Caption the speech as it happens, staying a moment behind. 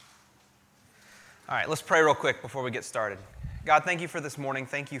All right, let's pray real quick before we get started. God, thank you for this morning.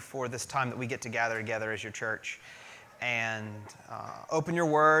 Thank you for this time that we get to gather together as your church and open your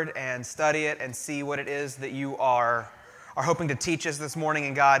word and study it and see what it is that you are hoping to teach us this morning.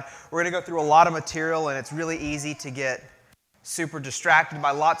 And God, we're going to go through a lot of material, and it's really easy to get super distracted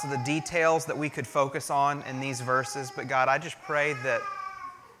by lots of the details that we could focus on in these verses. But God, I just pray that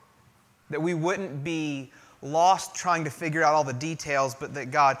we wouldn't be lost trying to figure out all the details, but that,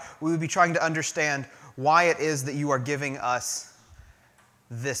 God, we would be trying to understand why it is that you are giving us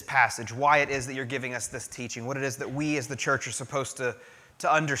this passage, why it is that you're giving us this teaching, what it is that we as the church are supposed to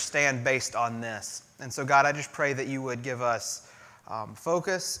understand based on this. And so, God, I just pray that you would give us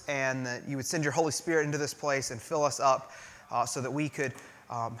focus and that you would send your Holy Spirit into this place and fill us up so that we could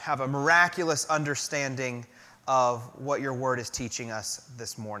have a miraculous understanding of what your word is teaching us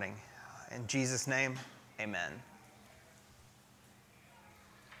this morning. In Jesus' name, amen.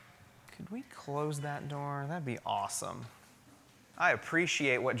 Could we close that door? That'd be awesome. I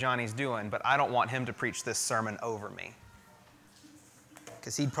appreciate what Johnny's doing, but I don't want him to preach this sermon over me,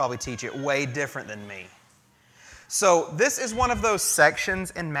 because he'd probably teach it way different than me. So this is one of those sections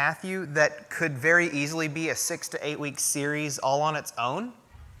in Matthew that could very easily be a 6 to 8 week series all on its own.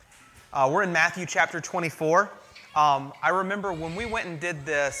 We're in Matthew chapter 24. I remember when we went and did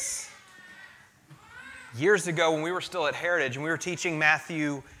this years ago when we were still at Heritage and we were teaching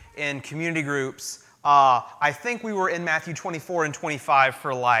Matthew in community groups. I think we were in Matthew 24 and 25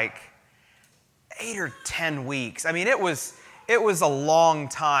 for like 8 or 10 weeks. I mean, it was a long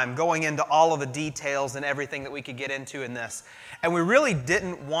time going into all of the details and everything that we could get into in this. And we really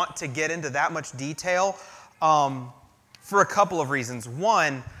didn't want to get into that much detail for a couple of reasons.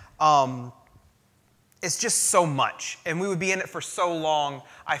 One, it's just so much, and we would be in it for so long.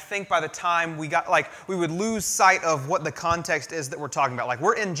 I think by the time we would lose sight of what the context is that we're talking about. Like,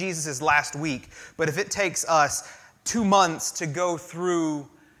 we're in Jesus' last week, but if it takes us 2 months to go through,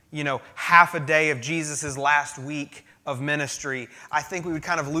 half a day of Jesus' last week of ministry, I think we would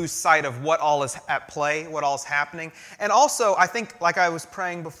kind of lose sight of what all is at play, what all is happening. And also, I think, like I was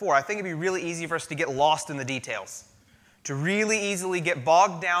praying before, I think it'd be really easy for us to get lost in the details, to really easily get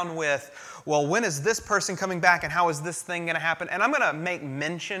bogged down with, well, when is this person coming back and how is this thing going to happen? And I'm going to make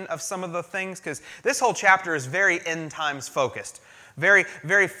mention of some of the things because this whole chapter is very end times focused, very,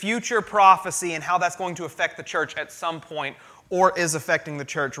 very future prophecy and how that's going to affect the church at some point or is affecting the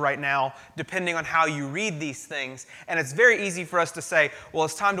church right now, depending on how you read these things. And it's very easy for us to say, well,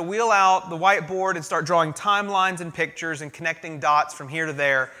 it's time to wheel out the whiteboard and start drawing timelines and pictures and connecting dots from here to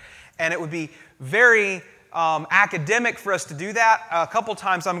there. And it would be very academic for us to do that. A couple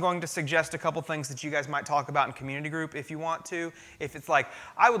times I'm going to suggest a couple things that you guys might talk about in community group if you want to. If it's like,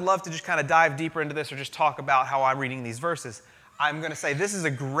 I would love to just kind of dive deeper into this or just talk about how I'm reading these verses, I'm going to say this is a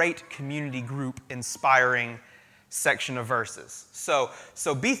great community group inspiring section of verses. So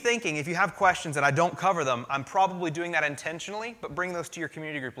be thinking, if you have questions and I don't cover them, I'm probably doing that intentionally, but bring those to your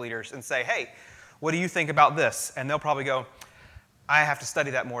community group leaders and say, hey, what do you think about this? And they'll probably go, I have to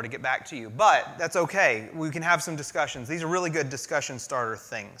study that more to get back to you. But that's okay. We can have some discussions. These are really good discussion starter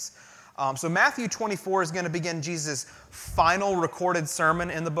things. So Matthew 24 is going to begin Jesus' final recorded sermon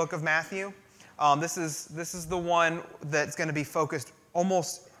in the book of Matthew. This is the one that's going to be focused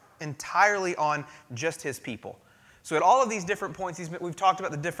almost entirely on just his people. So at all of these different points, we've talked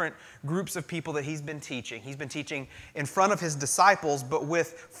about the different groups of people that he's been teaching. He's been teaching in front of his disciples, but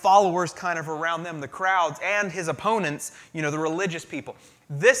with followers kind of around them, the crowds, and his opponents, the religious people.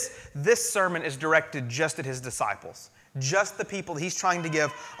 This sermon is directed just at his disciples, just the people that he's trying to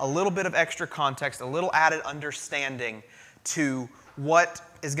give a little bit of extra context, a little added understanding to what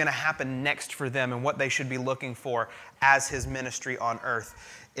is going to happen next for them and what they should be looking for as his ministry on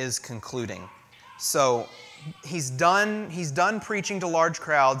earth is concluding. So he's done preaching to large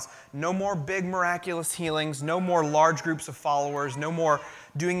crowds. No more big miraculous healings. No more large groups of followers. No more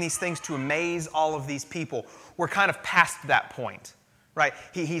doing these things to amaze all of these people. We're kind of past that point, right?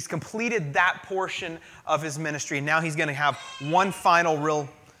 He's completed that portion of his ministry. Now he's going to have one final real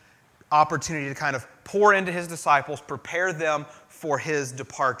opportunity to kind of pour into his disciples, prepare them for his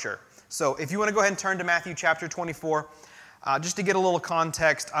departure. So if you want to go ahead and turn to Matthew chapter 24, just to get a little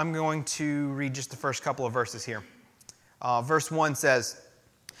context, I'm going to read just the first couple of verses here. Verse 1 says,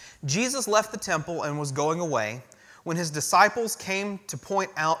 Jesus left the temple and was going away when his disciples came to point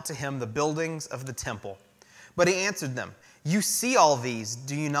out to him the buildings of the temple. But he answered them, "You see all these,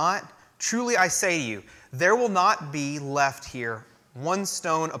 do you not? Truly I say to you, there will not be left here one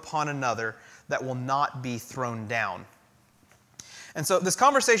stone upon another that will not be thrown down." And so this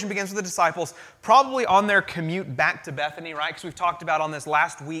conversation begins with the disciples, probably on their commute back to Bethany, right? Because we've talked about on this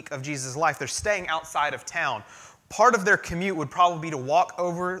last week of Jesus' life, they're staying outside of town. Part of their commute would probably be to walk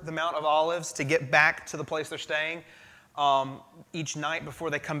over the Mount of Olives to get back to the place they're staying each night before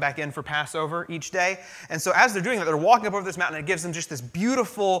they come back in for Passover each day. And so as they're doing that, they're walking up over this mountain, and it gives them just this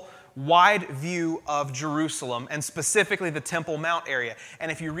beautiful, wide view of Jerusalem, and specifically the Temple Mount area.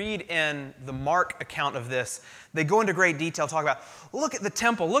 And if you read in the Mark account of this, they go into great detail, talk about, look at the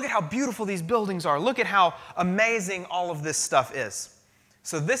temple, look at how beautiful these buildings are, look at how amazing all of this stuff is.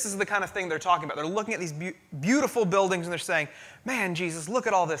 So this is the kind of thing they're talking about. They're looking at these beautiful buildings, and they're saying, man, Jesus, look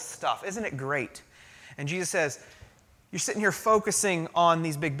at all this stuff. Isn't it great? And Jesus says, you're sitting here focusing on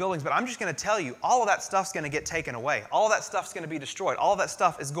these big buildings, but I'm just going to tell you, all of that stuff's going to get taken away. All of that stuff's going to be destroyed. All of that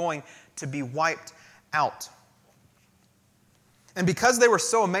stuff is going to be wiped out. And because they were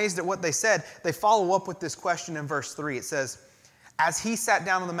so amazed at what they said, they follow up with this question in verse 3. It says, as he sat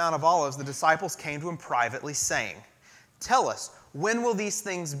down on the Mount of Olives, the disciples came to him privately, saying, tell us, when will these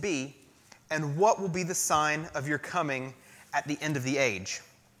things be, and what will be the sign of your coming at the end of the age?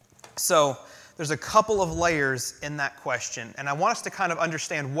 So there's a couple of layers in that question, and I want us to kind of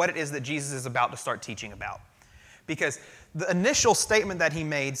understand what it is that Jesus is about to start teaching about. Because the initial statement that he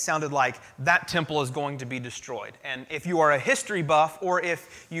made sounded like that temple is going to be destroyed. And if you are a history buff, or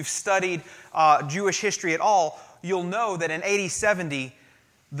if you've studied Jewish history at all, you'll know that in AD 70,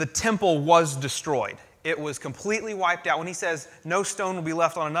 the temple was destroyed. It was completely wiped out. When he says no stone will be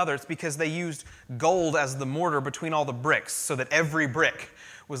left on another, it's because they used gold as the mortar between all the bricks, so that every brick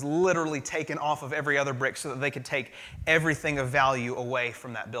was literally taken off of every other brick so that they could take everything of value away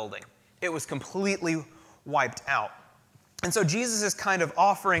from that building. It was completely wiped out. And so Jesus is kind of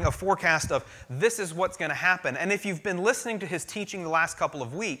offering a forecast of this is what's going to happen. And if you've been listening to his teaching the last couple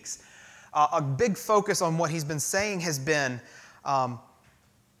of weeks, a big focus on what he's been saying has been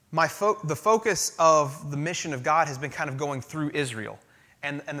the focus of the mission of God has been kind of going through Israel.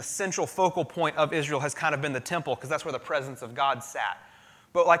 And the central focal point of Israel has kind of been the temple, because that's where the presence of God sat.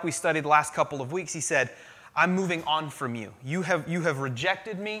 But like we studied the last couple of weeks, he said, I'm moving on from you. You have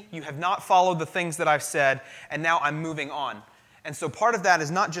rejected me. You have not followed the things that I've said, and now I'm moving on. And so part of that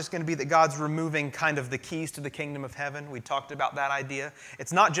is not just going to be that God's removing kind of the keys to the kingdom of heaven. We talked about that idea.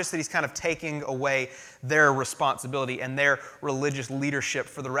 It's not just that he's kind of taking away their responsibility and their religious leadership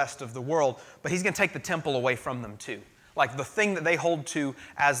for the rest of the world, but he's going to take the temple away from them too. Like the thing that they hold to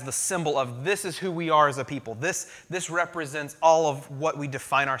as the symbol of this is who we are as a people. This represents all of what we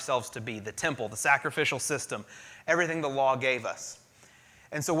define ourselves to be. The temple, the sacrificial system, everything the law gave us.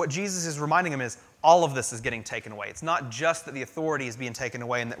 And so what Jesus is reminding them is all of this is getting taken away. It's not just that the authority is being taken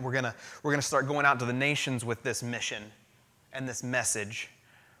away and that we're gonna start going out to the nations with this mission and this message.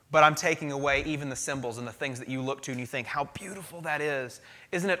 But I'm taking away even the symbols and the things that you look to and you think, how beautiful that is.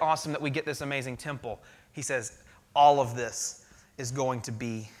 Isn't it awesome that we get this amazing temple? He says, all of this is going to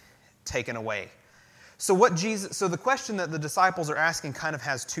be taken away. So the question that the disciples are asking kind of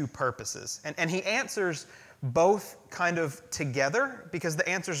has two purposes. And he answers both kind of together because the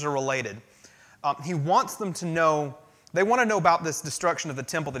answers are related. He wants them to know, they want to know about this destruction of the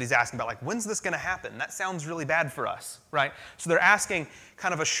temple that he's asking about. Like, when's this going to happen? That sounds really bad for us, right? So they're asking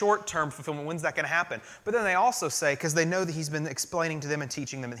kind of a short-term fulfillment. When's that going to happen? But then they also say, because they know that he's been explaining to them and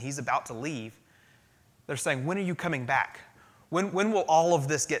teaching them that he's about to leave, they're saying, when are you coming back? When will all of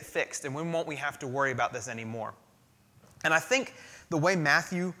this get fixed? And when won't we have to worry about this anymore? And I think the way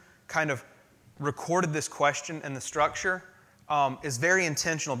Matthew kind of recorded this question and the structure is very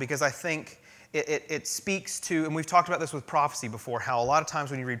intentional, because I think it speaks to, and we've talked about this with prophecy before, how a lot of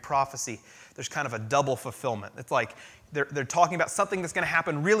times when you read prophecy, there's kind of a double fulfillment. It's like they're talking about something that's going to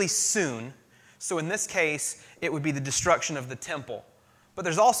happen really soon. So in this case, it would be the destruction of the temple. But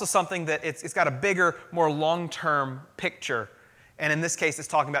there's also something that it's got a bigger, more long-term picture. And in this case, it's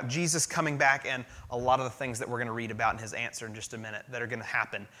talking about Jesus coming back and a lot of the things that we're going to read about in his answer in just a minute that are going to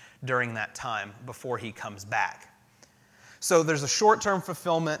happen during that time before he comes back. So there's a short-term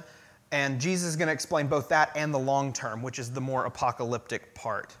fulfillment, and Jesus is going to explain both that and the long-term, which is the more apocalyptic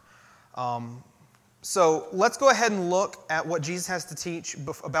part. So let's go ahead and look at what Jesus has to teach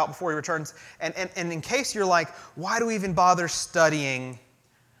about before he returns. And in case you're like, why do we even bother studying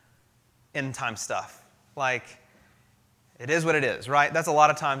end-time stuff? Like, it is what it is, right? That's a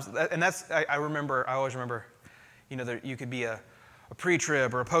lot of times, and that's, I always remember, you could be a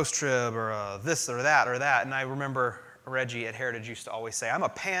pre-trib or a post-trib or a this or that. And I remember Reggie at Heritage used to always say, I'm a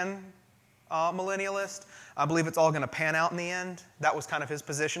pan-millennialist. I believe it's all going to pan out in the end. That was kind of his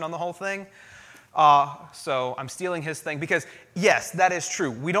position on the whole thing. So I'm stealing his thing because, yes, that is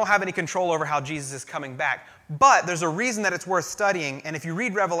true. We don't have any control over how Jesus is coming back. But there's a reason that it's worth studying. And if you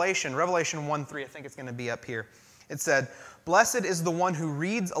read Revelation 1:3, I think it's going to be up here. It said, "Blessed is the one who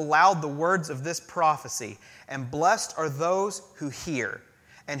reads aloud the words of this prophecy, and blessed are those who hear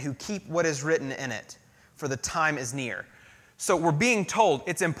and who keep what is written in it, for the time is near." So we're being told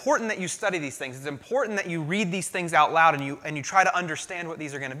it's important that you study these things. It's important that you read these things out loud and you try to understand what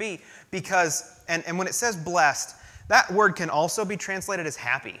these are going to be because, and when it says blessed, that word can also be translated as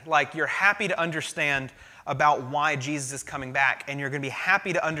happy. Like you're happy to understand about why Jesus is coming back, and you're going to be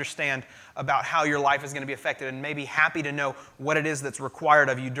happy to understand about how your life is going to be affected, and maybe happy to know what it is that's required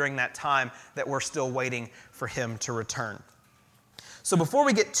of you during that time that we're still waiting for him to return. So before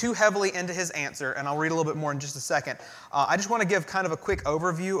we get too heavily into his answer, and I'll read a little bit more in just a second, I just want to give kind of a quick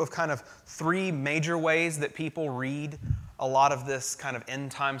overview of kind of three major ways that people read a lot of this kind of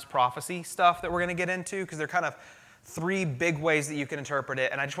end times prophecy stuff that we're going to get into, because they're kind of three big ways that you can interpret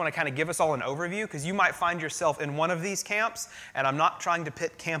it. And I just want to kind of give us all an overview, because you might find yourself in one of these camps, and I'm not trying to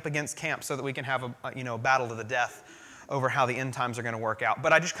pit camp against camp so that we can have a battle to the death over how the end times are going to work out.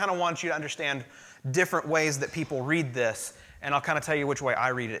 But I just kind of want you to understand different ways that people read this, and I'll kind of tell you which way I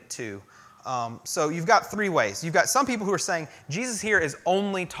read it too. So you've got three ways. You've got some people who are saying Jesus here is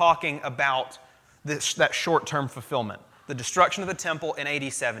only talking about that short-term fulfillment, the destruction of the temple in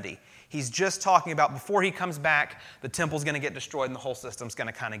AD 70. He's just talking about before he comes back, the temple's going to get destroyed and the whole system's going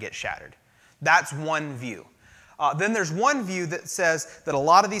to kind of get shattered. That's one view. Then there's one view that says that a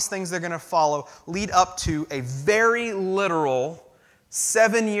lot of these things they're going to follow lead up to a very literal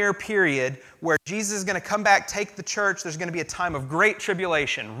 7-year period where Jesus is going to come back, take the church. There's going to be a time of great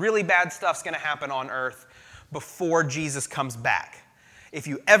tribulation. Really bad stuff's going to happen on earth before Jesus comes back. If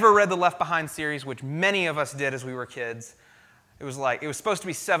you ever read the Left Behind series, which many of us did as we were kids, it was supposed to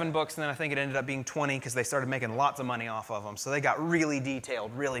be 7 books, and then I think it ended up being 20 because they started making lots of money off of them. So they got really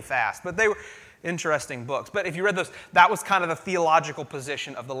detailed really fast. But they were interesting books. But if you read those, that was kind of the theological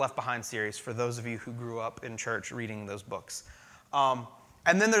position of the Left Behind series for those of you who grew up in church reading those books.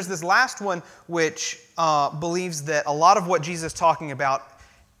 And then there's this last one which believes that a lot of what Jesus is talking about,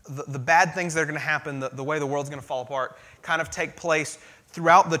 the bad things that are going to happen, the way the world's going to fall apart, kind of take place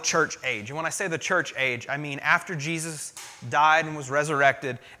throughout the church age. And when I say the church age, I mean after Jesus died and was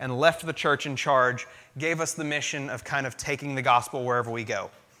resurrected and left the church in charge, gave us the mission of kind of taking the gospel wherever we go.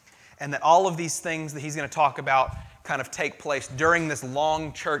 And that all of these things that he's going to talk about kind of take place during this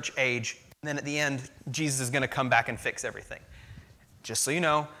long church age. And then at the end, Jesus is going to come back and fix everything. Just so you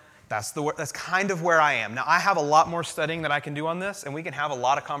know, that's kind of where I am. Now, I have a lot more studying that I can do on this, and we can have a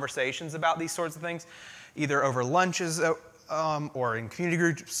lot of conversations about these sorts of things, either over lunches or in community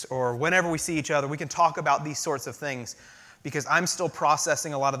groups or whenever we see each other. We can talk about these sorts of things because I'm still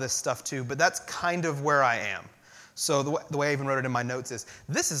processing a lot of this stuff too, but that's kind of where I am. So the way I even wrote it in my notes is,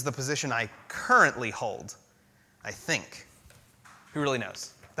 this is the position I currently hold, I think. Who really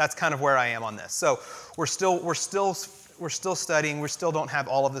knows? That's kind of where I am on this. So we're still studying. We still don't have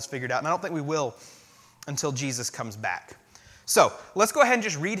all of this figured out. And I don't think we will until Jesus comes back. So let's go ahead and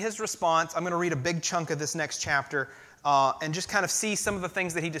just read his response. I'm going to read a big chunk of this next chapter and just kind of see some of the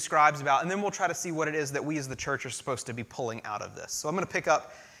things that he describes about. And then we'll try to see what it is that we as the church are supposed to be pulling out of this. So I'm going to pick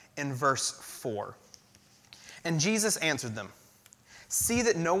up in verse 4. And Jesus answered them, "See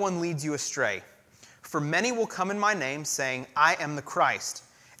that no one leads you astray. For many will come in my name, saying, 'I am the Christ,'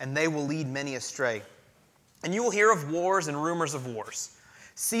 and they will lead many astray. And you will hear of wars and rumors of wars.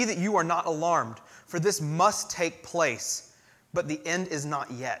 See that you are not alarmed, for this must take place, but the end is not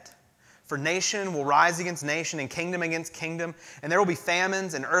yet. For nation will rise against nation and kingdom against kingdom, and there will be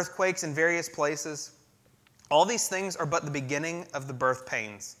famines and earthquakes in various places. All these things are but the beginning of the birth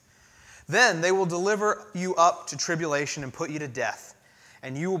pains. Then they will deliver you up to tribulation and put you to death,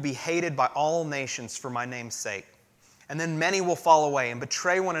 and you will be hated by all nations for my name's sake. And then many will fall away and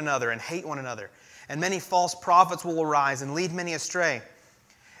betray one another and hate one another. And many false prophets will arise and lead many astray.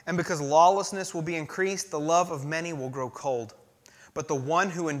 And because lawlessness will be increased, the love of many will grow cold. But the one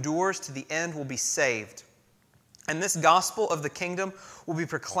who endures to the end will be saved. And this gospel of the kingdom will be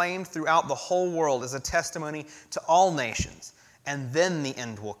proclaimed throughout the whole world as a testimony to all nations. And then the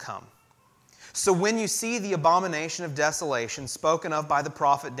end will come. So when you see the abomination of desolation spoken of by the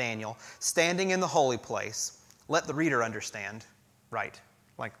prophet Daniel standing in the holy place, let the reader understand." Right.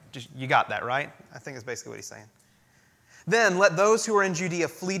 You got that, right? I think that's basically what he's saying. "Then let those who are in Judea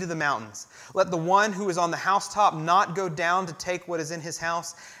flee to the mountains. Let the one who is on the housetop not go down to take what is in his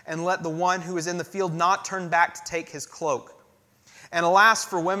house, and let the one who is in the field not turn back to take his cloak. And alas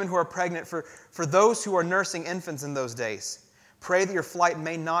for women who are pregnant, for those who are nursing infants in those days. Pray that your flight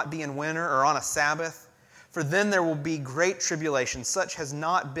may not be in winter or on a Sabbath, for then there will be great tribulation, such has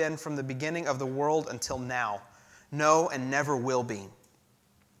not been from the beginning of the world until now. No, and never will be.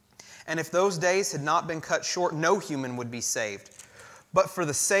 And if those days had not been cut short, no human would be saved. But for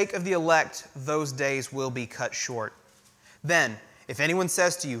the sake of the elect, those days will be cut short. Then, if anyone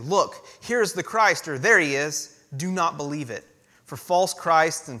says to you, look, here is the Christ, or there he is, do not believe it. For false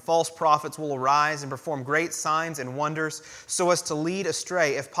Christs and false prophets will arise and perform great signs and wonders, so as to lead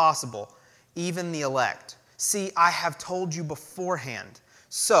astray, if possible, even the elect. See, I have told you beforehand.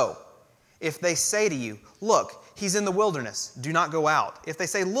 So, if they say to you, look, he's in the wilderness, do not go out. If they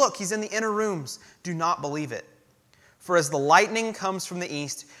say, look, he's in the inner rooms, do not believe it. For as the lightning comes from the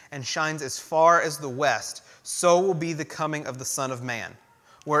east and shines as far as the west, so will be the coming of the Son of Man.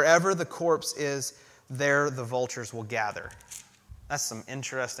 Wherever the corpse is, there the vultures will gather. That's some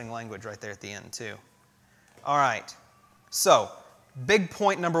interesting language right there at the end, too. All right. So, big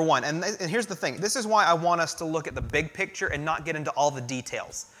point number one. And here's the thing. This is why I want us to look at the big picture and not get into all the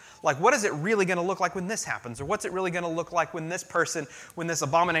details. Like, what is it really going to look like when this happens? Or what's it really going to look like when this person, when this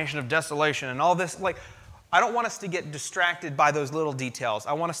abomination of desolation and all this, like, I don't want us to get distracted by those little details.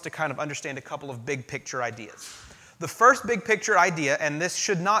 I want us to kind of understand a couple of big picture ideas. The first big picture idea, and this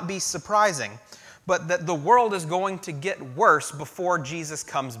should not be surprising, but that the world is going to get worse before Jesus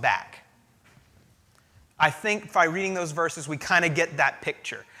comes back. I think by reading those verses, we kind of get that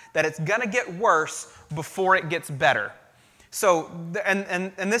picture, that it's going to get worse before it gets better. So,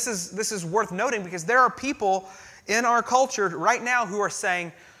 and this is worth noting because there are people in our culture right now who are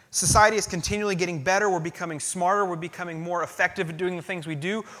saying, society is continually getting better. We're becoming smarter. We're becoming more effective at doing the things we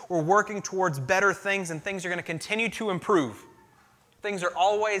do. We're working towards better things, and things are going to continue to improve. Things are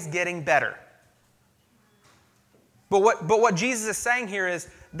always getting better. But what Jesus is saying here is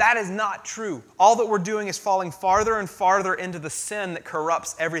that is not true. All that we're doing is falling farther and farther into the sin that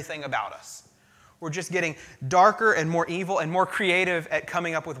corrupts everything about us. We're just getting darker and more evil and more creative at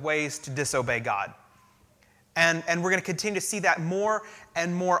coming up with ways to disobey God. And we're going to continue to see that more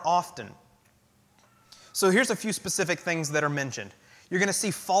and more often. So here's a few specific things that are mentioned. You're going to see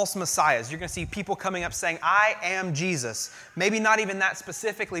false messiahs. You're going to see people coming up saying, I am Jesus. Maybe not even that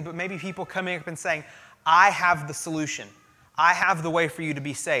specifically, but maybe people coming up and saying, I have the solution. I have the way for you to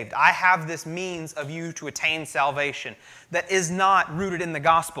be saved. I have this means of you to attain salvation that is not rooted in the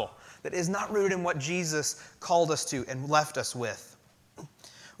gospel, that is not rooted in what Jesus called us to and left us with.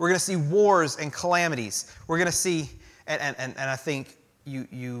 We're going to see wars and calamities. We're going to see, and I think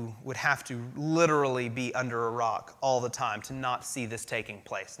you would have to literally be under a rock all the time to not see this taking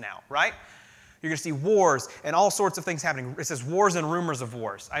place now, right? You're going to see wars and all sorts of things happening. It says wars and rumors of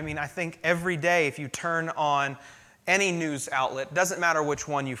wars. I mean, I think every day if you turn on any news outlet, doesn't matter which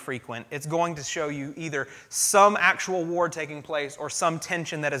one you frequent, it's going to show you either some actual war taking place or some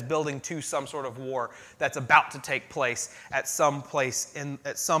tension that is building to some sort of war that's about to take place at some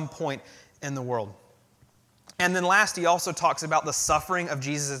point in the world. And then last, he also talks about the suffering of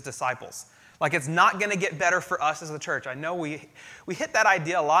Jesus' disciples. Like, it's not going to get better for us as a church. I know we hit that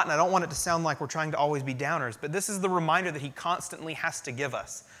idea a lot, and I don't want it to sound like we're trying to always be downers, but this is the reminder that he constantly has to give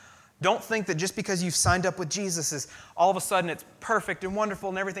us. Don't think that just because you've signed up with Jesus is all of a sudden it's perfect and wonderful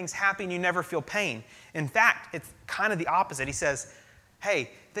and everything's happy and you never feel pain. In fact, it's kind of the opposite. He says, hey,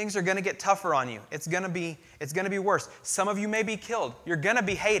 things are going to get tougher on you. It's going to be worse. Some of you may be killed. You're going to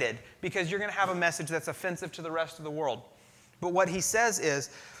be hated because you're going to have a message that's offensive to the rest of the world. But what he says is,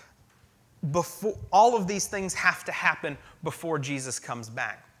 before all of these things have to happen before Jesus comes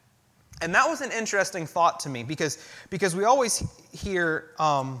back. And that was an interesting thought to me because we always hear,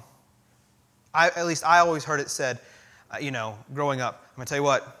 at least I always heard it said, growing up, I'm going to tell you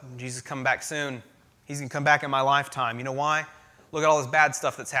what, Jesus is coming back soon. He's going to come back in my lifetime. You know why? Look at all this bad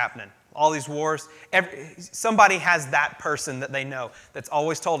stuff that's happening. All these wars. Somebody has that person that they know that's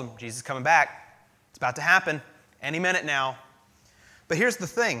always told them, Jesus is coming back. It's about to happen any minute now. But here's the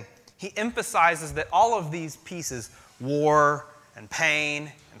thing. He emphasizes that all of these pieces, war and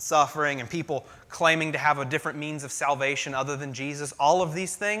pain and suffering and people claiming to have a different means of salvation other than Jesus, all of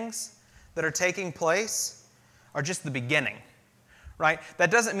these things that are taking place are just the beginning, right?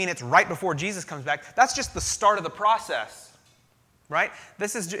 That doesn't mean it's right before Jesus comes back. That's just the start of the process, right?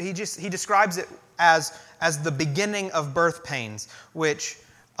 He describes it as the beginning of birth pains, which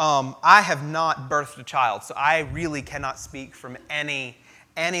I have not birthed a child, so I really cannot speak from any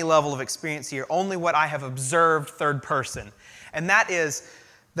level of experience here, only what I have observed third person. And that is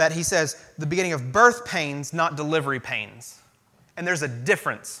that he says the beginning of birth pains, not delivery pains. And there's a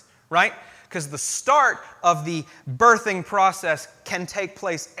difference, right? Because the start of the birthing process can take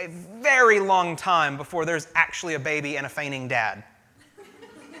place a very long time before there's actually a baby and a feigning dad.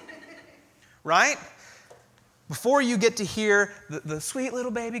 Right? Before you get to hear the sweet little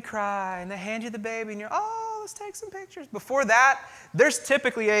baby cry and they hand you the baby and you're, oh, let's take some pictures. Before that, there's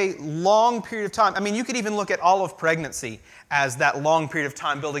typically a long period of time. I mean, you could even look at all of pregnancy as that long period of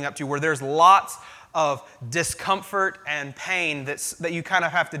time building up to where there's lots of discomfort and pain that you kind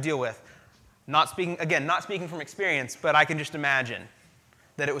of have to deal with. Not speaking from experience, but I can just imagine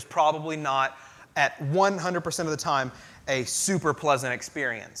that it was probably not at 100% of the time a super pleasant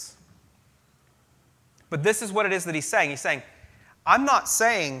experience. But this is what it is that he's saying. He's saying, I'm not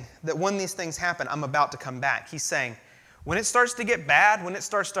saying that when these things happen, I'm about to come back. He's saying, when it starts to get bad, when it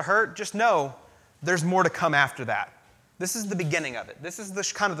starts to hurt, just know there's more to come after that. This is the beginning of it. This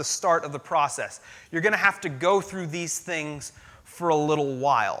is kind of the start of the process. You're going to have to go through these things for a little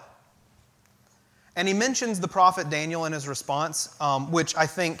while. And he mentions the prophet Daniel in his response, which I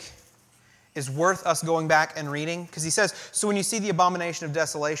think is worth us going back and reading. Because he says, so when you see the abomination of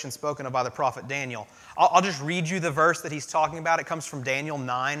desolation spoken of by the prophet Daniel, I'll just read you the verse that he's talking about. It comes from Daniel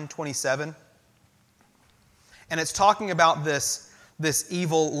 9:27. And it's talking about this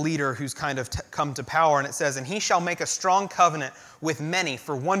evil leader who's kind of come to power. And it says, and he shall make a strong covenant with many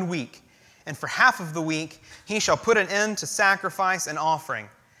for 1 week. And for half of the week he shall put an end to sacrifice and offering.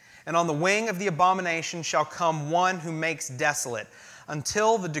 And on the wing of the abomination shall come one who makes desolate,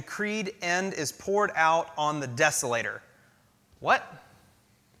 until the decreed end is poured out on the desolator. What?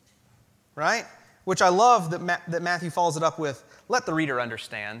 Right? Which I love that Matthew follows it up with, let the reader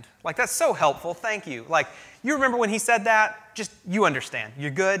understand. Like, that's so helpful. Thank you. Like, you remember when he said that? Just, you understand.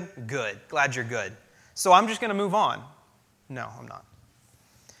 You're good? Good. Glad you're good. So I'm just going to move on. No, I'm not.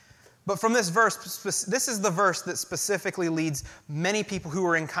 But from this verse, this is the verse that specifically leads many people who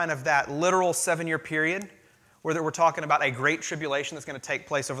are in kind of that literal 7-year period, where we're talking about a great tribulation that's going to take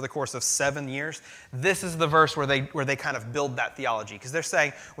place over the course of 7 years. This is the verse where they kind of build that theology. Because they're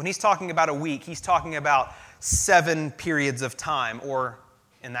saying, when he's talking about a week, he's talking about 7 periods of time, or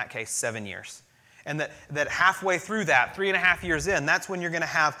in that case, 7 years. And that halfway through that, 3.5 years in, that's when you're going to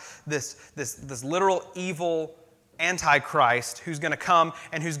have this literal evil Antichrist who's going to come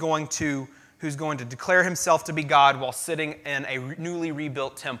and who's going to declare himself to be God while sitting in a newly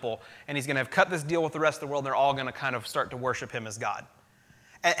rebuilt temple. And he's going to have cut this deal with the rest of the world, and they're all going to kind of start to worship him as God.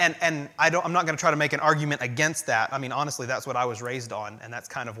 And I'm not going to try to make an argument against that. I mean, honestly, that's what I was raised on, and that's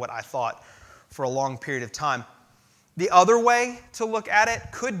kind of what I thought for a long period of time. The other way to look at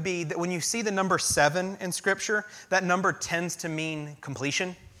it could be that when you see the number 7 in Scripture, that number tends to mean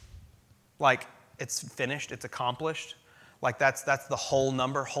completion. Like, it's finished, it's accomplished. Like, that's the whole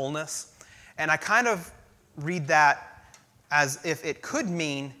number, wholeness. And I kind of read that as if it could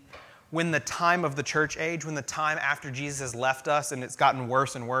mean when the time of the church age, when the time after Jesus has left us and it's gotten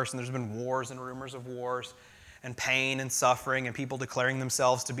worse and worse, and there's been wars and rumors of wars and pain and suffering and people declaring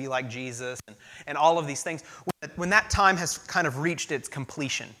themselves to be like Jesus and all of these things, when that time has kind of reached its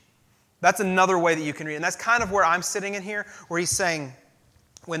completion. That's another way that you can read it. And that's kind of where I'm sitting in here, where he's saying,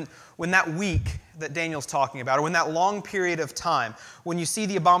 when that week that Daniel's talking about, or when that long period of time, when you see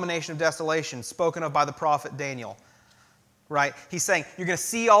the abomination of desolation spoken of by the prophet Daniel, right? He's saying, you're going to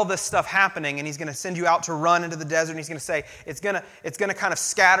see all this stuff happening, and he's going to send you out to run into the desert, and he's going to say, it's going to kind of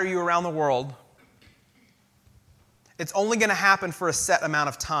scatter you around the world. It's only going to happen for a set amount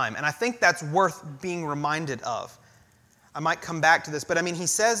of time. And I think that's worth being reminded of. I might come back to this, but I mean, he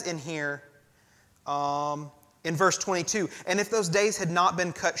says in here, in verse 22, and if those days had not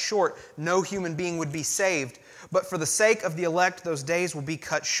been cut short, no human being would be saved. But for the sake of the elect, those days will be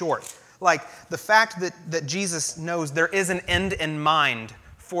cut short. Like, the fact that Jesus knows there is an end in mind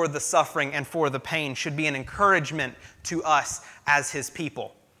for the suffering and for the pain should be an encouragement to us as his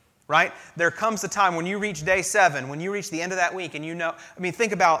people, right? There comes a time when you reach day 7, when you reach the end of that week, and you know, I mean,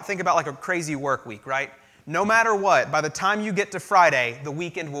 think about like a crazy work week, right? No matter what, by the time you get to Friday, the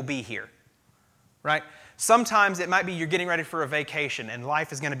weekend will be here, right? Sometimes it might be you're getting ready for a vacation and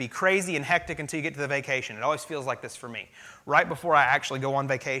life is going to be crazy and hectic until you get to the vacation. It always feels like this for me. Right before I actually go on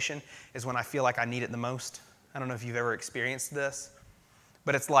vacation is when I feel like I need it the most. I don't know if you've ever experienced this,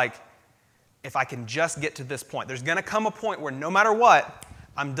 but it's like, if I can just get to this point, there's going to come a point where no matter what,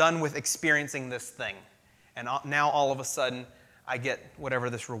 I'm done with experiencing this thing. And now all of a sudden, I get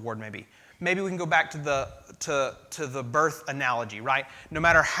whatever this reward may be. Maybe we can go back to the birth analogy, right? No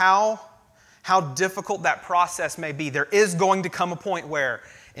matter how difficult that process may be, there is going to come a point where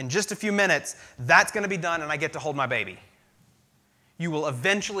in just a few minutes, that's going to be done and I get to hold my baby. You will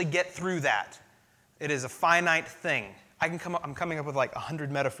eventually get through that. It is a finite thing. I'm coming up with like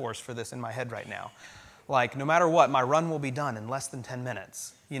 100 metaphors for this in my head right now. Like, no matter what, my run will be done in less than 10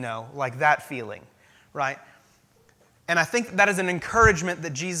 minutes. Like that feeling, right? And I think that is an encouragement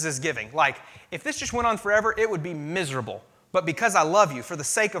that Jesus is giving. Like, if this just went on forever, it would be miserable. But because I love you, for the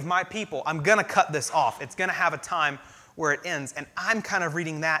sake of my people, I'm going to cut this off. It's going to have a time where it ends. And I'm kind of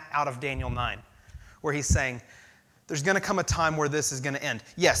reading that out of Daniel 9, where he's saying, there's going to come a time where this is going to end.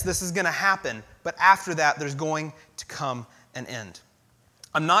 Yes, this is going to happen, but after that, there's going to come an end.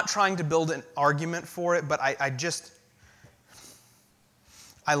 I'm not trying to build an argument for it, but I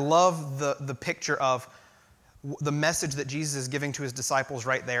love the picture of the message that Jesus is giving to his disciples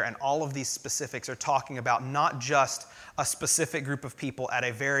right there, and all of these specifics are talking about not just a specific group of people at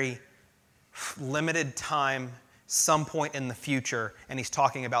a very limited time, some point in the future, and he's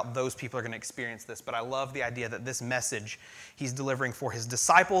talking about those people are going to experience this. But I love the idea that this message he's delivering for his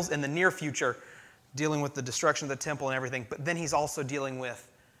disciples in the near future, dealing with the destruction of the temple and everything, but then he's also dealing with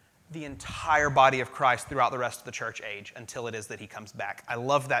the entire body of Christ throughout the rest of the church age until it is that he comes back. I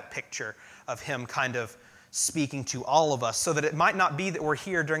love that picture of him kind of speaking to all of us, so that it might not be that we're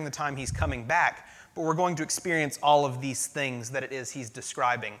here during the time he's coming back, but we're going to experience all of these things that it is he's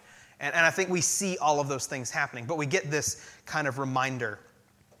describing. And I think we see all of those things happening, but we get this kind of reminder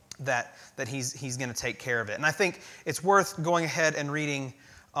that he's going to take care of it. And I think it's worth going ahead and reading.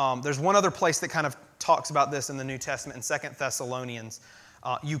 There's one other place that kind of talks about this in the New Testament, in 2 Thessalonians.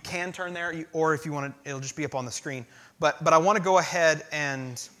 You can turn there, or if you want to, it'll just be up on the screen. But I want to go ahead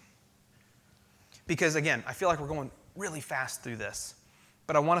and, because again, I feel like we're going really fast through this,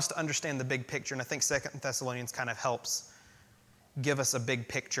 but I want us to understand the big picture, and I think 2 Thessalonians kind of helps give us a big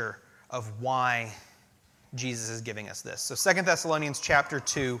picture of why Jesus is giving us this. So 2 Thessalonians chapter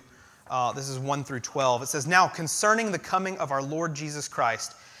 2, this is 1 through 12. It says, "Now concerning the coming of our Lord Jesus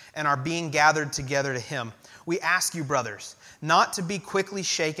Christ and our being gathered together to him, we ask you, brothers, not to be quickly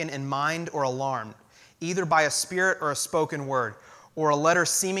shaken in mind or alarmed, either by a spirit or a spoken word, or a letter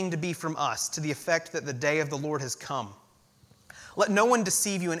seeming to be from us, to the effect that the day of the Lord has come. Let no one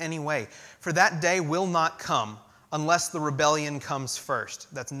deceive you in any way, for that day will not come unless the rebellion comes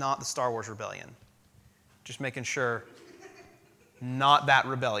first." That's not the Star Wars rebellion. Just making sure, not that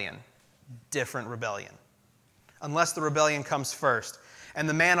rebellion. Different rebellion. "Unless the rebellion comes first, and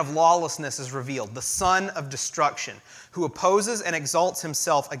the man of lawlessness is revealed, the son of destruction, who opposes and exalts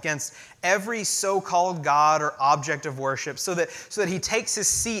himself against every so-called God or object of worship, so that he takes his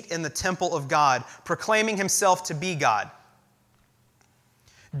seat in the temple of God, proclaiming himself to be God.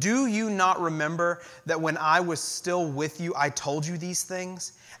 Do you not remember that when I was still with you, I told you these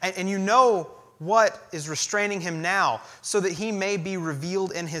things? And you know what is restraining him now, so that he may be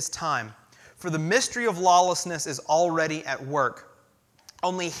revealed in his time. For the mystery of lawlessness is already at work.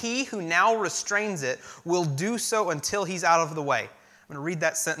 Only he who now restrains it will do so until he's out of the way." I'm going to read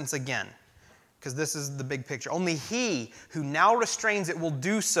that sentence again, because this is the big picture. "Only he who now restrains it will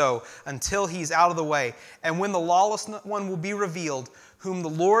do so until he's out of the way. And when the lawless one will be revealed, whom the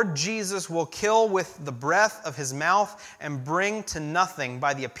Lord Jesus will kill with the breath of his mouth and bring to nothing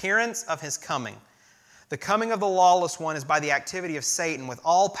by the appearance of his coming. The coming of the lawless one is by the activity of Satan, with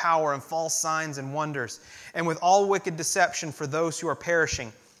all power and false signs and wonders, and with all wicked deception for those who are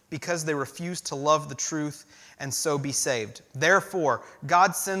perishing, because they refuse to love the truth and so be saved. Therefore,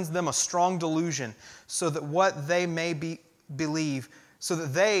 God sends them a strong delusion, so that they may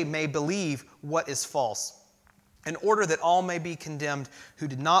believe what is false, in order that all may be condemned who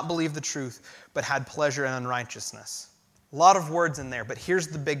did not believe the truth, but had pleasure in unrighteousness." A lot of words in there, but here's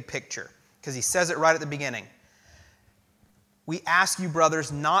the big picture, because he says it right at the beginning. "We ask you,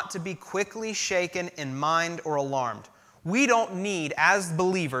 brothers, not to be quickly shaken in mind or alarmed." We don't need, as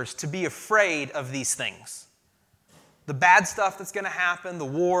believers, to be afraid of these things. The bad stuff that's going to happen, the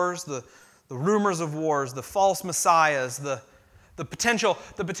wars, the rumors of wars, the false messiahs, the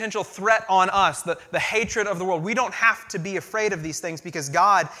potential threat on us, the hatred of the world. We don't have to be afraid of these things, because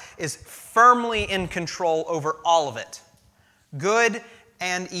God is firmly in control over all of it, good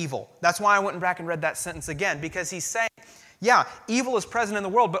and evil. That's why I went back and read that sentence again, because he's saying, yeah, evil is present in the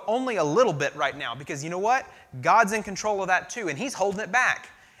world, but only a little bit right now, because you know what? God's in control of that too, and he's holding it back.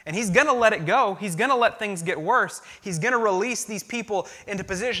 And he's going to let it go. He's going to let things get worse. He's going to release these people into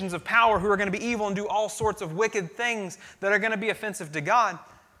positions of power who are going to be evil and do all sorts of wicked things that are going to be offensive to God.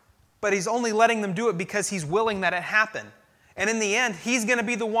 But he's only letting them do it because he's willing that it happen. And in the end, he's going to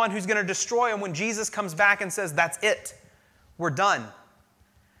be the one who's going to destroy them when Jesus comes back and says, "That's it. We're done."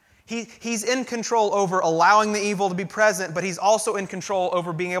 He's in control over allowing the evil to be present, but he's also in control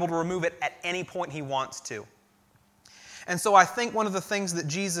over being able to remove it at any point he wants to. And so I think one of the things that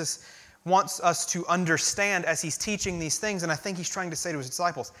Jesus wants us to understand as he's teaching these things, and I think he's trying to say to his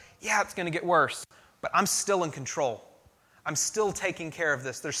disciples, yeah, it's going to get worse, but I'm still in control. I'm still taking care of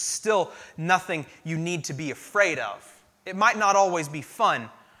this. There's still nothing you need to be afraid of. It might not always be fun,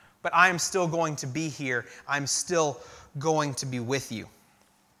 but I am still going to be here. I'm still going to be with you.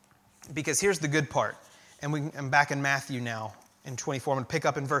 Because here's the good part. And I'm back in Matthew now in 24. I'm going to pick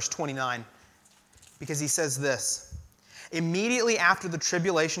up in verse 29. Because he says this. Immediately after the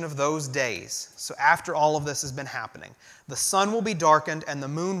tribulation of those days, so after all of this has been happening, the sun will be darkened and the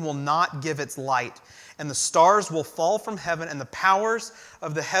moon will not give its light, and the stars will fall from heaven and the powers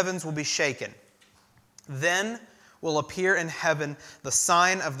of the heavens will be shaken. Then will appear in heaven the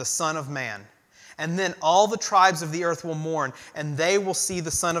sign of the Son of Man. And then all the tribes of the earth will mourn, and they will see the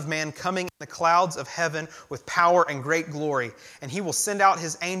Son of Man coming in the clouds of heaven with power and great glory. And he will send out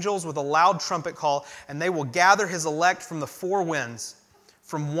his angels with a loud trumpet call, and they will gather his elect from the four winds,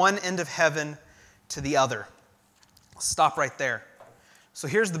 from one end of heaven to the other. I'll stop right there. So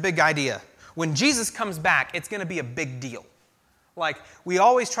here's the big idea. When Jesus comes back, it's going to be a big deal. Like, we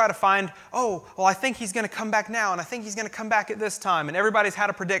always try to find, I think he's going to come back now, and I think he's going to come back at this time, and everybody's had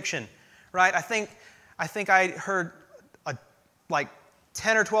a prediction, right? I think I heard like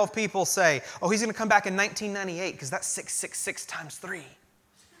 10 or 12 people say, he's going to come back in 1998, because that's 666 times 3.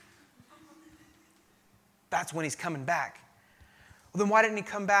 That's when he's coming back. Well, then why didn't he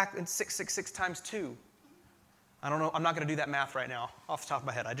come back in 666 times 2? I don't know. I'm not going to do that math right now off the top of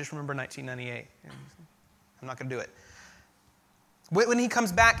my head. I just remember 1998. I'm not going to do it. When he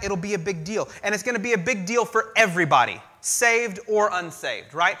comes back, it'll be a big deal. And it's going to be a big deal for everybody, saved or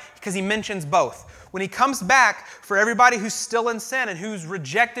unsaved, right? Because he mentions both. When he comes back, for everybody who's still in sin and who's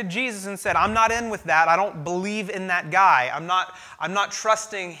rejected Jesus and said, I'm not in with that, I don't believe in that guy, I'm not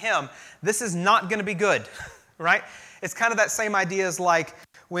trusting him, this is not going to be good, right? It's kind of that same idea as like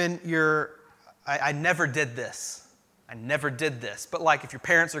when I never did this. I never did this. But like if your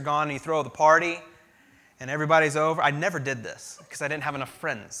parents are gone and you throw the party, and everybody's over. I never did this because I didn't have enough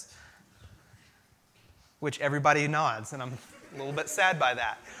friends, which everybody nods, and I'm a little bit sad by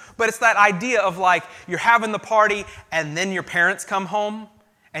that. But it's that idea of like you're having the party and then your parents come home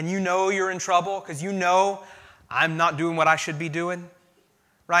and you know you're in trouble because you know I'm not doing what I should be doing,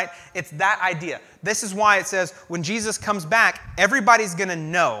 right? It's that idea. This is why it says when Jesus comes back, everybody's going to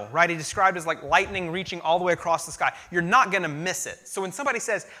know, right? He described it as like lightning reaching all the way across the sky. You're not going to miss it. So when somebody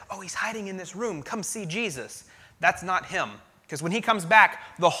says, he's hiding in this room, come see Jesus, that's not him. Because when he comes back,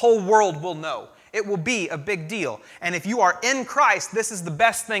 the whole world will know. It will be a big deal. And if you are in Christ, this is the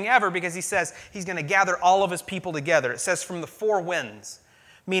best thing ever because he says he's going to gather all of his people together. It says from the four winds,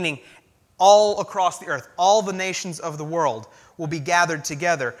 meaning all across the earth, all the nations of the world will be gathered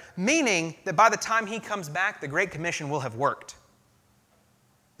together, meaning that by the time he comes back, the Great Commission will have worked.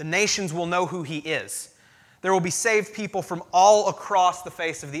 The nations will know who he is. There will be saved people from all across the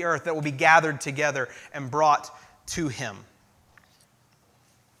face of the earth that will be gathered together and brought to him.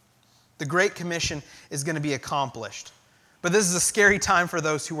 The Great Commission is going to be accomplished. But this is a scary time for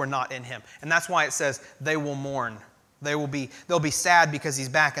those who are not in him. And that's why it says they will mourn. They'll be sad because he's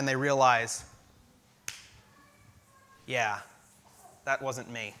back and they realize, yeah, that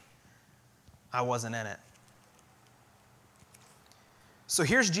wasn't me. I wasn't in it. So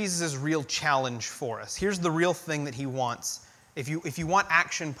here's Jesus' real challenge for us. Here's the real thing that he wants. If you want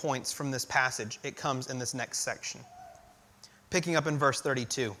action points from this passage, it comes in this next section. Picking up in verse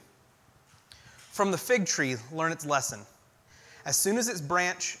 32. From the fig tree, learn its lesson. As soon as its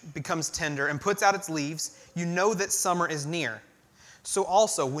branch becomes tender and puts out its leaves, you know that summer is near. So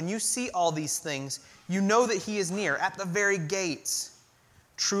also, when you see all these things, you know that he is near, at the very gates.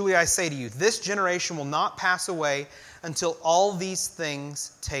 Truly I say to you, this generation will not pass away until all these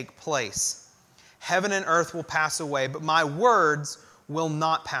things take place. Heaven and earth will pass away, but my words will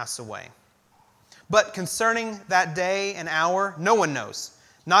not pass away. But concerning that day and hour, no one knows,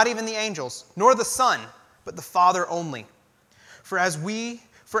 not even the angels, nor the Son, but the Father only. For as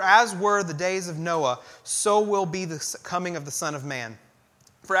were the days of Noah, so will be the coming of the Son of Man.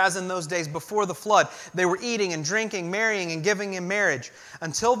 For as in those days before the flood, they were eating and drinking, marrying and giving in marriage,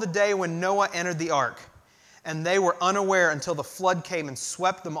 until the day when Noah entered the ark. And they were unaware until the flood came and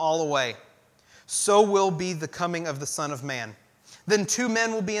swept them all away. So will be the coming of the Son of Man. Then 2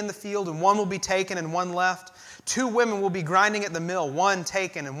 men will be in the field, and one will be taken and one left. 2 women will be grinding at the mill, one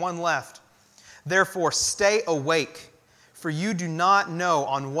taken and one left. Therefore stay awake, for you do not know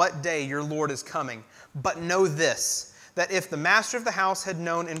on what day your Lord is coming. But know this, that if the master of the house had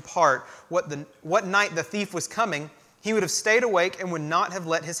known in part what night the thief was coming, he would have stayed awake and would not have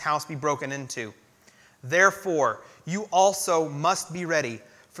let his house be broken into. Therefore, you also must be ready,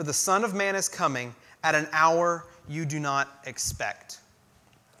 For the Son of Man is coming at an hour you do not expect.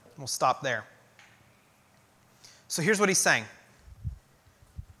 We'll stop there. So here's what he's saying.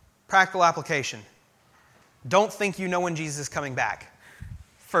 Practical application. Don't think you know when Jesus is coming back,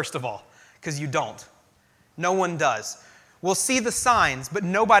 first of all, because you don't. No one does. We'll see the signs, but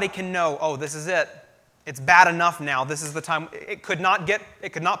nobody can know, oh, this is it. It's bad enough now. This is the time. It could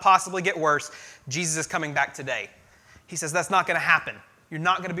not possibly get worse. Jesus is coming back today. He says that's not going to happen. You're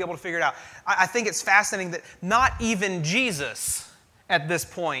not going to be able to figure it out. I think it's fascinating that not even Jesus at this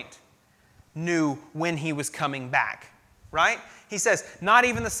point knew when he was coming back, right? He says, not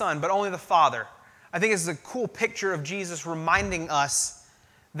even the Son, but only the Father. I think this is a cool picture of Jesus reminding us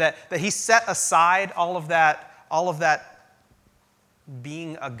that he set aside all of that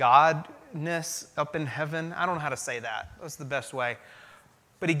being a godness up in heaven. I don't know how to say that. That's the best way.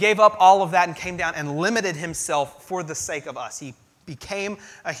 But he gave up all of that and came down and limited himself for the sake of us. He became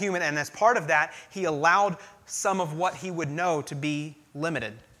a human, and as part of that, he allowed some of what he would know to be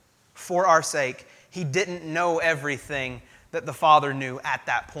limited for our sake. He didn't know everything that the Father knew at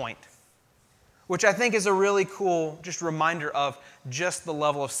that point, which I think is a really cool just reminder of just the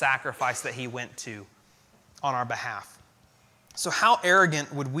level of sacrifice that he went to on our behalf. So how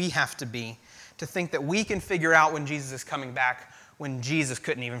arrogant would we have to be to think that we can figure out when Jesus is coming back when Jesus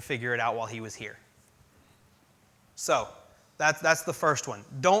couldn't even figure it out while he was here? So that's the first one.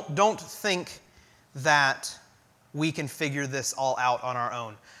 Don't think that we can figure this all out on our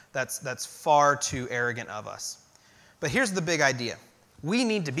own. That's far too arrogant of us. But here's the big idea. We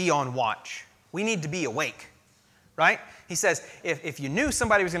need to be on watch. We need to be awake, right? He says, if you knew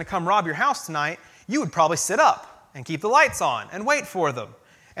somebody was going to come rob your house tonight, you would probably sit up and keep the lights on and wait for them.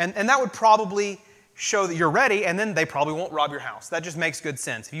 And that would probably show that you're ready, and then they probably won't rob your house. That just makes good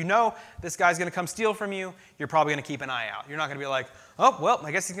sense. If you know this guy's going to come steal from you, you're probably going to keep an eye out. You're not going to be like, oh, well,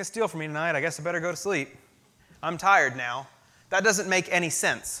 I guess he's going to steal from me tonight. I guess I better go to sleep. I'm tired now. That doesn't make any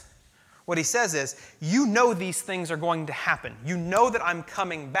sense. What he says is, you know these things are going to happen. You know that I'm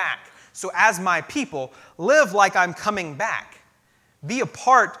coming back. So as my people, live like I'm coming back. Be a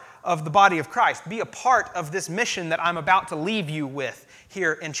part of the body of Christ. Be a part of this mission that I'm about to leave you with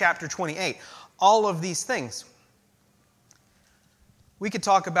here in chapter 28. All of these things. We could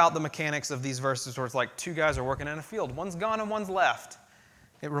talk about the mechanics of these verses where it's like two guys are working in a field. One's gone and one's left.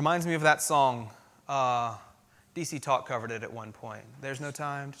 It reminds me of that song. DC Talk covered it at one point. There's no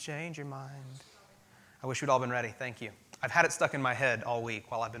time to change your mind. I wish we'd all been ready. Thank you. I've had it stuck in my head all week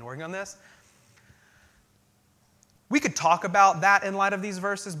while I've been working on this. We could talk about that in light of these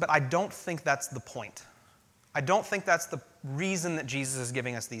verses, but I don't think that's the point. I don't think that's the reason that Jesus is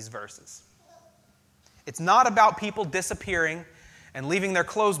giving us these verses. It's not about people disappearing and leaving their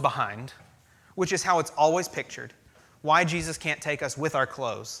clothes behind, which is how it's always pictured. Why Jesus can't take us with our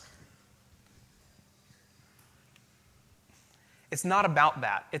clothes. It's not about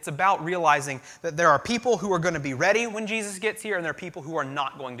that. It's about realizing that there are people who are going to be ready when Jesus gets here, and there are people who are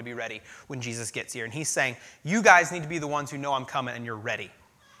not going to be ready when Jesus gets here. And he's saying, you guys need to be the ones who know I'm coming and you're ready.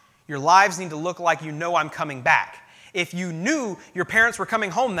 Your lives need to look like you know I'm coming back. If you knew your parents were coming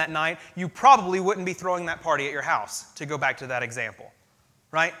home that night, you probably wouldn't be throwing that party at your house, to go back to that example,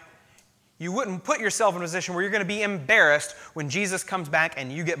 right? You wouldn't put yourself in a position where you're going to be embarrassed when Jesus comes back and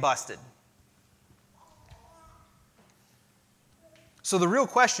you get busted. So the real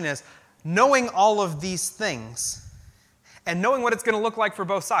question is, knowing all of these things and knowing what it's going to look like for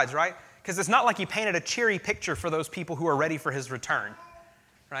both sides, right? Because it's not like he painted a cheery picture for those people who are ready for his return,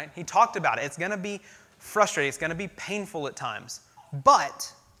 right? He talked about it. It's going to be frustrating. It's going to be painful at times.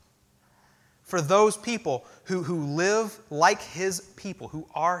 But for those people who live like his people, who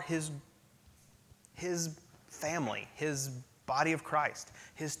are his family, his body of Christ,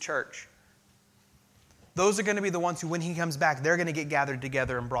 his church, those are going to be the ones who, when he comes back, they're going to get gathered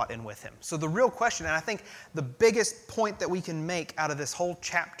together and brought in with him. So the real question, and I think the biggest point that we can make out of this whole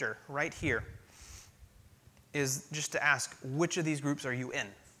chapter right here, is just to ask, which of these groups are you in?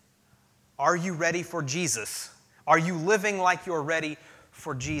 Are you ready for Jesus? Are you living like you're ready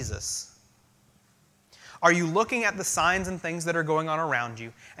for Jesus? Are you looking at the signs and things that are going on around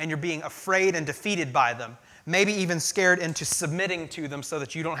you, and you're being afraid and defeated by them? Maybe even scared into submitting to them so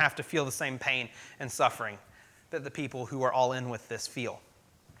that you don't have to feel the same pain and suffering that the people who are all in with this feel.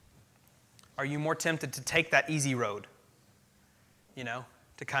 Are you more tempted to take that easy road? You know,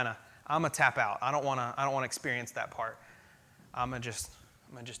 to kind of, I'm going to tap out. I don't want to experience that part. I'm going to just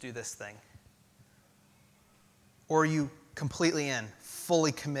do this thing. Or are you completely in,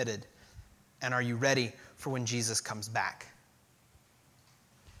 fully committed, and are you ready for when Jesus comes back?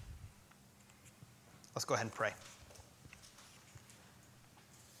 Let's go ahead and pray.